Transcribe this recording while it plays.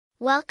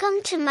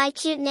Welcome to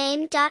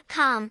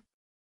mycutename.com.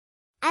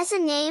 As a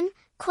name,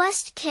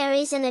 Quest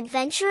carries an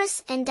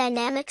adventurous and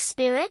dynamic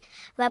spirit,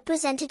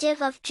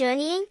 representative of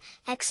journeying,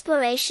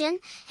 exploration,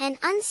 and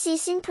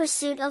unceasing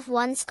pursuit of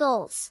one's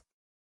goals.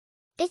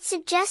 It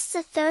suggests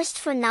a thirst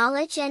for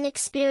knowledge and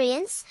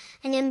experience,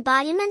 an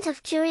embodiment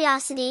of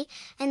curiosity,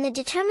 and the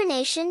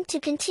determination to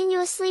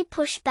continuously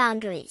push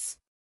boundaries.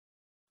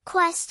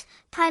 Quest,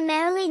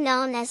 primarily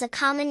known as a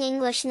common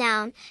English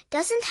noun,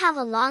 doesn't have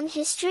a long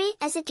history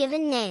as a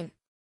given name.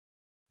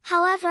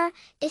 However,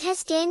 it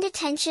has gained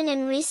attention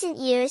in recent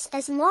years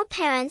as more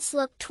parents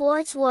look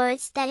towards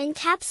words that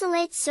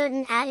encapsulate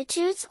certain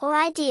attitudes or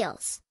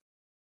ideals.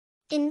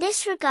 In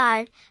this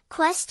regard,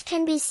 Quest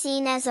can be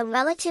seen as a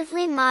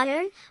relatively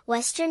modern,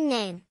 Western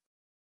name.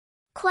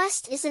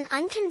 Quest is an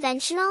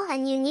unconventional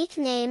and unique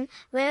name,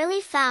 rarely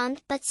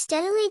found but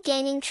steadily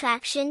gaining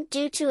traction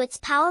due to its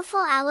powerful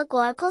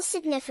allegorical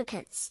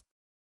significance.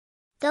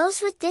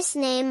 Those with this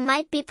name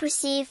might be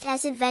perceived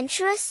as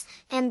adventurous,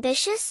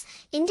 ambitious,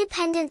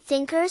 independent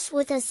thinkers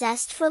with a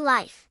zest for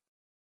life.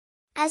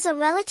 As a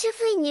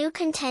relatively new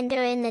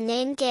contender in the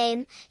name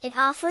game, it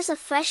offers a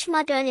fresh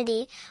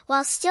modernity,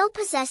 while still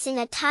possessing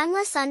a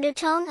timeless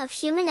undertone of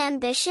human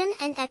ambition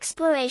and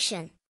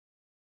exploration.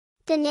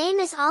 The name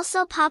is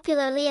also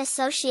popularly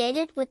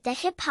associated with the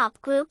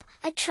hip-hop group,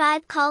 A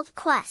Tribe Called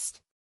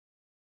Quest.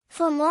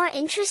 For more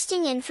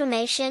interesting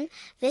information,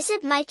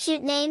 visit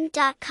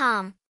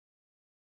mycutename.com.